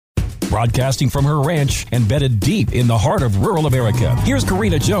Broadcasting from her ranch embedded deep in the heart of rural America, here's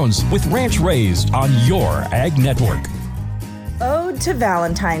Karina Jones with Ranch Raised on your Ag Network. Ode to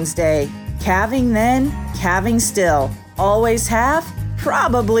Valentine's Day. Calving then, calving still. Always have,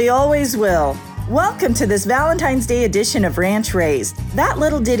 probably always will. Welcome to this Valentine's Day edition of Ranch Raised. That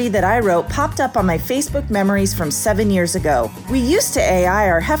little ditty that I wrote popped up on my Facebook memories from 7 years ago. We used to AI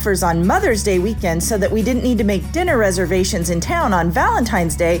our heifers on Mother's Day weekend so that we didn't need to make dinner reservations in town on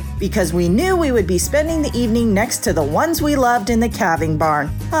Valentine's Day because we knew we would be spending the evening next to the ones we loved in the calving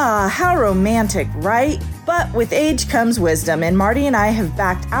barn. Ah, how romantic, right? But with age comes wisdom, and Marty and I have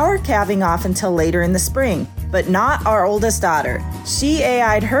backed our calving off until later in the spring. But not our oldest daughter. She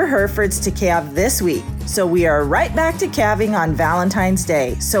AI'd her Herefords to calve this week. So we are right back to calving on Valentine's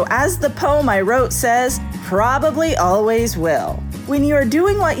Day. So as the poem I wrote says, probably always will. When you are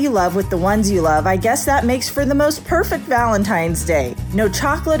doing what you love with the ones you love, I guess that makes for the most perfect Valentine's Day. No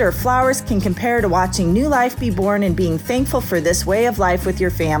chocolate or flowers can compare to watching new life be born and being thankful for this way of life with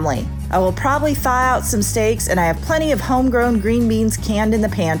your family. I will probably thaw out some steaks, and I have plenty of homegrown green beans canned in the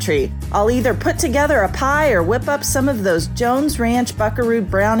pantry. I'll either put together a pie or whip up some of those Jones Ranch Buckaroo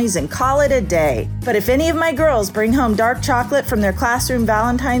brownies and call it a day. But if any of my girls bring home dark chocolate from their classroom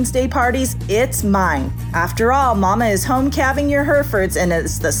Valentine's Day parties, it's mine. After all, Mama is home calving your Herefords, and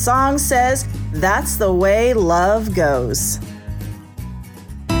as the song says, that's the way love goes.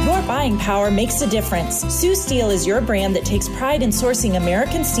 Your buying power makes a difference. Sioux Steel is your brand that takes pride in sourcing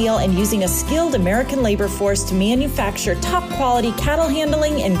American steel and using a skilled American labor force to manufacture top quality cattle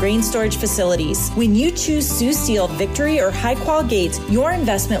handling and grain storage facilities. When you choose Sioux Steel Victory or High Qual gates, your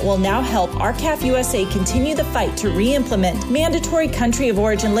investment will now help RCAF USA continue the fight to re-implement mandatory country of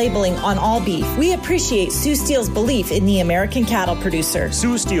origin labeling on all beef. We appreciate Sioux Steel's belief in the American cattle producer.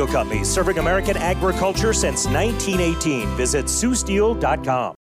 Sioux Steel Company, serving American agriculture since 1918. Visit SiouxSteel.com.